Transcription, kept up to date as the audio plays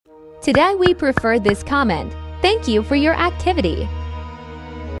Today we prefer this comment. Thank you for your activity.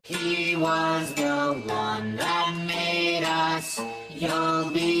 He was the one that made us. You'll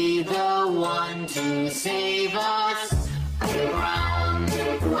be the one to save us. Underground,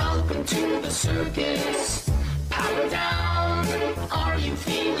 welcome to the circus. Power down, are you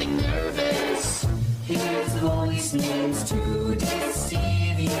feeling nervous? His voice means to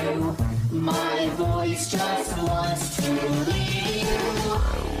deceive you. My voice just wants to lead you.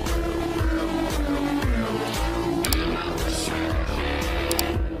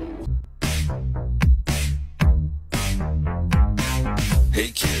 Hey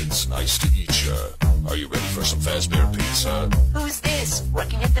kids, nice to meet ya. Are you ready for some Fazbear pizza? Who's this?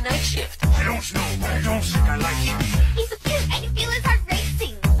 Working at the night shift. I don't know, but I don't think I like him. He's so cute and you feel his heart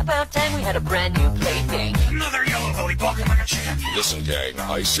racing. About time we had a brand new plaything. Another yellow belly balking like a chicken. Listen gang,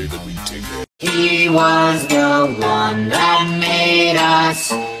 I say that we take it. He was the one that made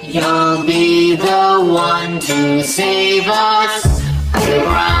us. You'll be the one to save us.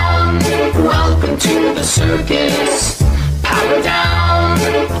 Underground, welcome to the circus. Power down,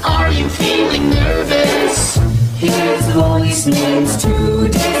 are you feeling nervous? His voice means to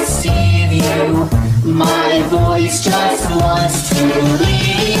deceive you. My voice just wants to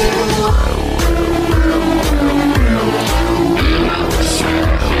lead you.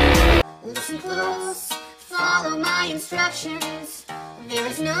 Listen close, follow my instructions. There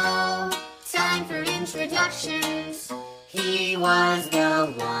is no time for introductions. He was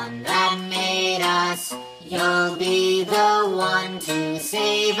the one that made us. You'll be the one to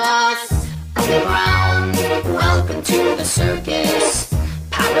save us. Underground, welcome to the circus.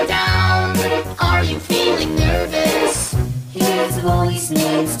 Power down, are you feeling nervous? His voice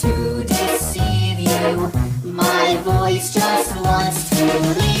means to deceive you. My voice just wants to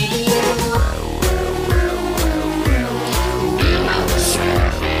lead you.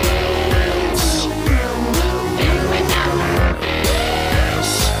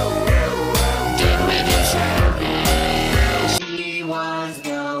 He was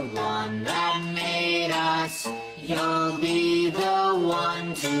the one that made us. You'll be the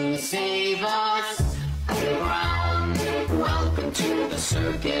one to save us. Underground, welcome to the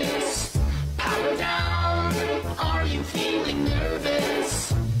circus. Power down, are you feeling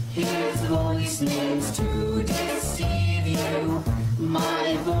nervous? His voice means to deceive you.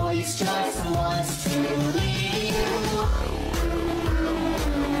 My voice just wants to lead you.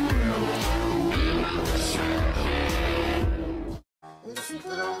 Listen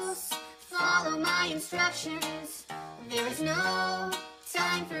close, follow my instructions. There is no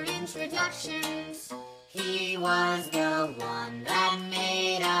time for introductions. He was the one that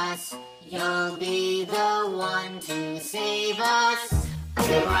made us. You'll be the one to save us.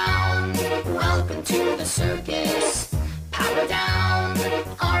 Underground, welcome to the circus. Power down,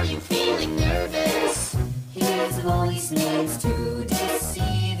 are you feeling nervous? His voice means to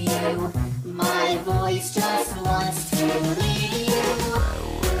deceive you. My voice just wants to lead you.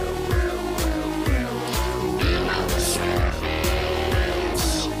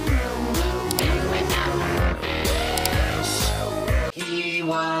 He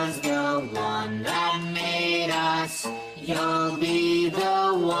was the one that made us. You'll be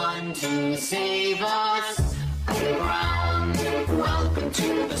the one to save us. Underground, welcome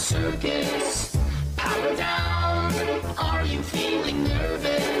to the circus. Power down, are you feeling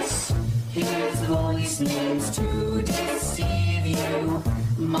nervous? His voice means to deceive you.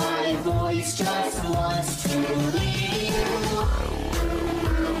 My voice just wants to lead you.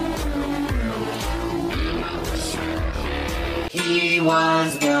 He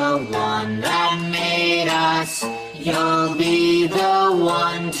was the one that made us. You'll be the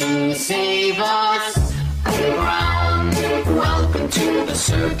one to save us. Underground, welcome to the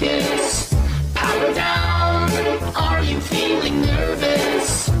circus. Power down, are you feeling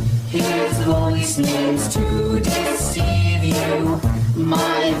nervous? His voice means to deceive you.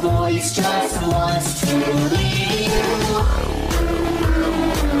 My voice just wants to lead you.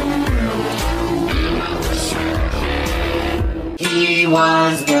 He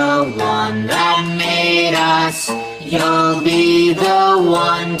was the one that made us. You'll be the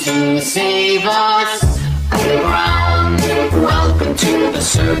one to save us. Underground, welcome to the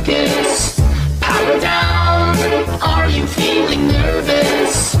circus. Power down, are you feeling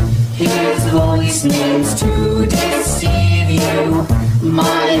nervous? His voice means to deceive you.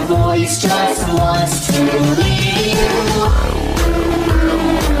 My voice just wants to lead you.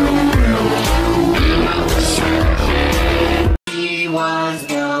 He was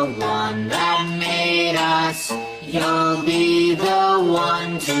the one that made us. You'll be the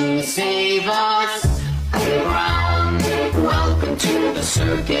one to save us. Underground, welcome to the circus.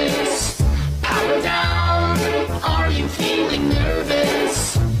 circus. Power down, are you feeling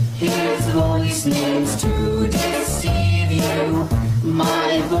nervous? His voice needs to deceive you.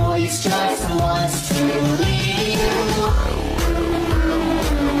 My voice just wants to leave you.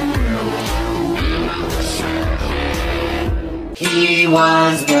 He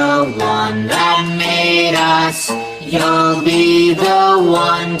was the one that made us. You'll be the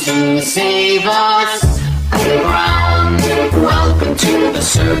one to save us. Underground, welcome to the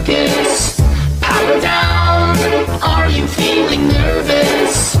circus. Power down, are you feeling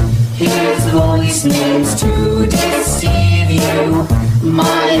nervous? His voice needs to deceive you.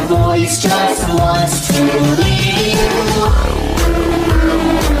 My voice just wants to leave you.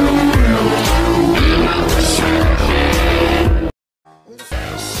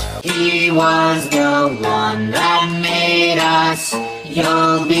 He was the one that made us.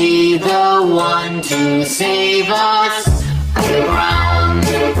 You'll be the one to save us. Underground,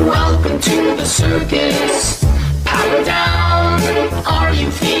 welcome to the circus. Power down, are you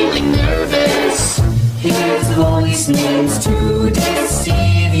feeling nervous? His voice needs to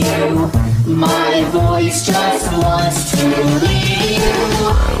deceive you. My voice just wants to leave you.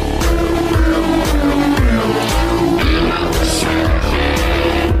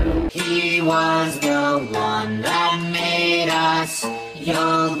 He was the one that made us.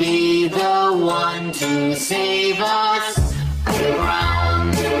 You'll be the one to save us.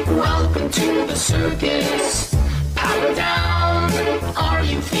 Underground, welcome to the circus. Power down, are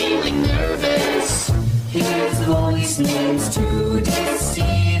you feeling nervous? His voice needs to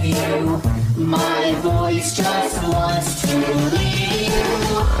deceive you. My voice just wants to leave you.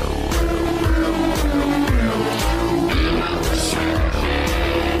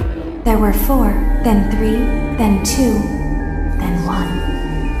 There were 4, then 3, then 2, then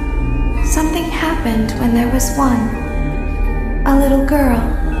 1. Something happened when there was 1. A little girl,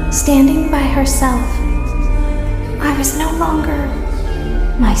 standing by herself. I was no longer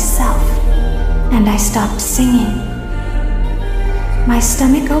myself, and I stopped singing. My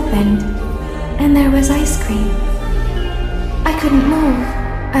stomach opened, and there was ice cream. I couldn't move,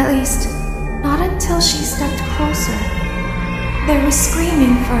 at least, not until she stepped closer. There was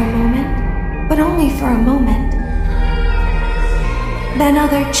screaming for a moment, but only for a moment. Then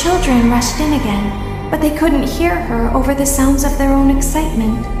other children rushed in again, but they couldn't hear her over the sounds of their own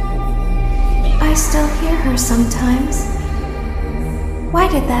excitement. I still hear her sometimes. Why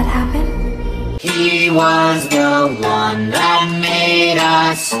did that happen? He was the one that made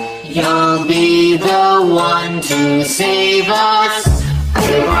us. You'll be the one to save us.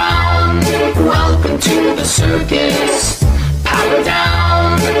 Underground, welcome to the circus. Power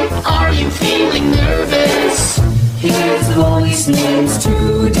down, are you feeling nervous? His voice needs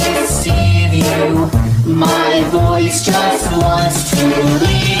to deceive you. My voice just wants to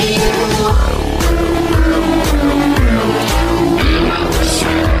leave you.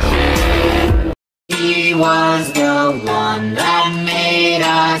 He was the one that made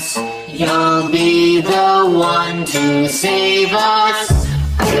us. You'll be the one to save us.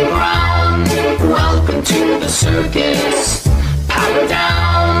 Underground, welcome to the circus. Power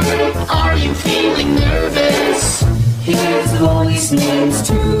down, are you feeling nervous? His voice needs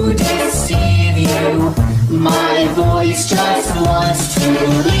to deceive you. My voice just wants to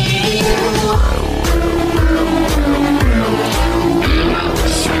leave you.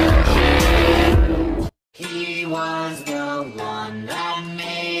 He was the one that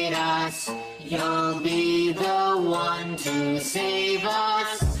made us. You'll be the one to save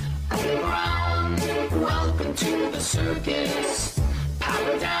us. Underground, welcome to the circus.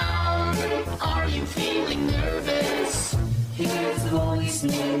 Power down, are you feeling nervous? His voice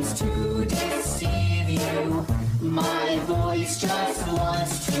needs to deceive you. My voice just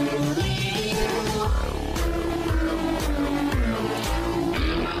wants to leave you.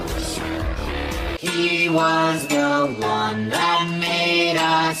 He was the one that made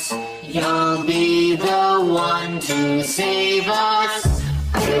us. You'll be the one to save us.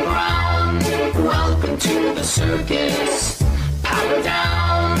 Underground, welcome to the circus. Power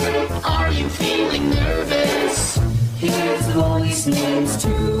down, are you feeling nervous? His voice needs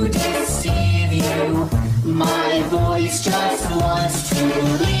to deceive you. My voice just wants to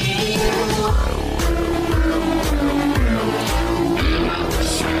leave you.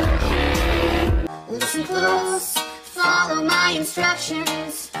 Listen close, follow my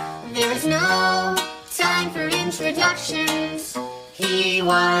instructions. There is no time for introductions. He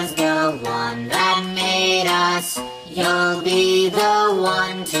was the one that made us. You'll be the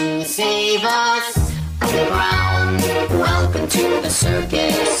one to save us. Underground, welcome to the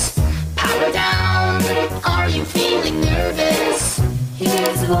circus. Power down, are you feeling nervous?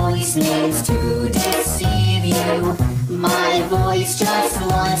 His voice means to deceive you. My voice just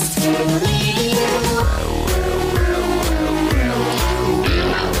wants to leave you.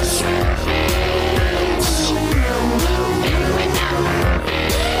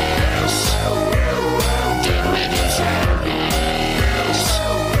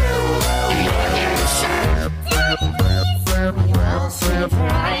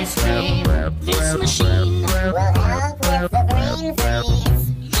 Surprise me, this machine will help with the brain freeze.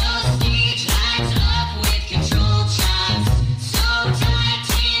 The stage lights up with control shots, so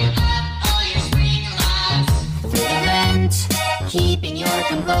tighten up all your spring locks. Prevent keeping your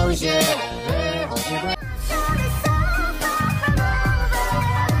composure. Hold your breath.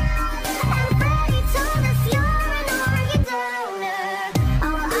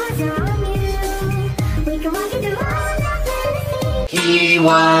 He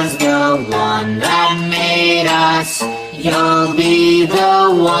was the one that made us. You'll be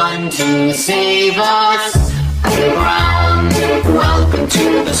the one to save us. Underground, welcome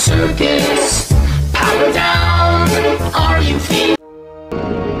to the circus. Power down, are you feeling?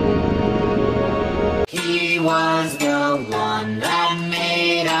 He was the one that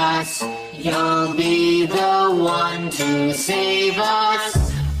made us. You'll be the one to save us.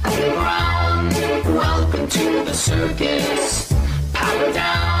 Underground, welcome to the circus. Power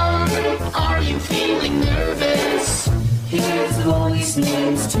down, are you feeling nervous? His voice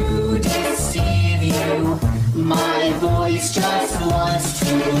means to deceive you. My voice just wants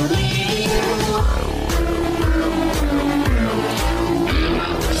to leave you.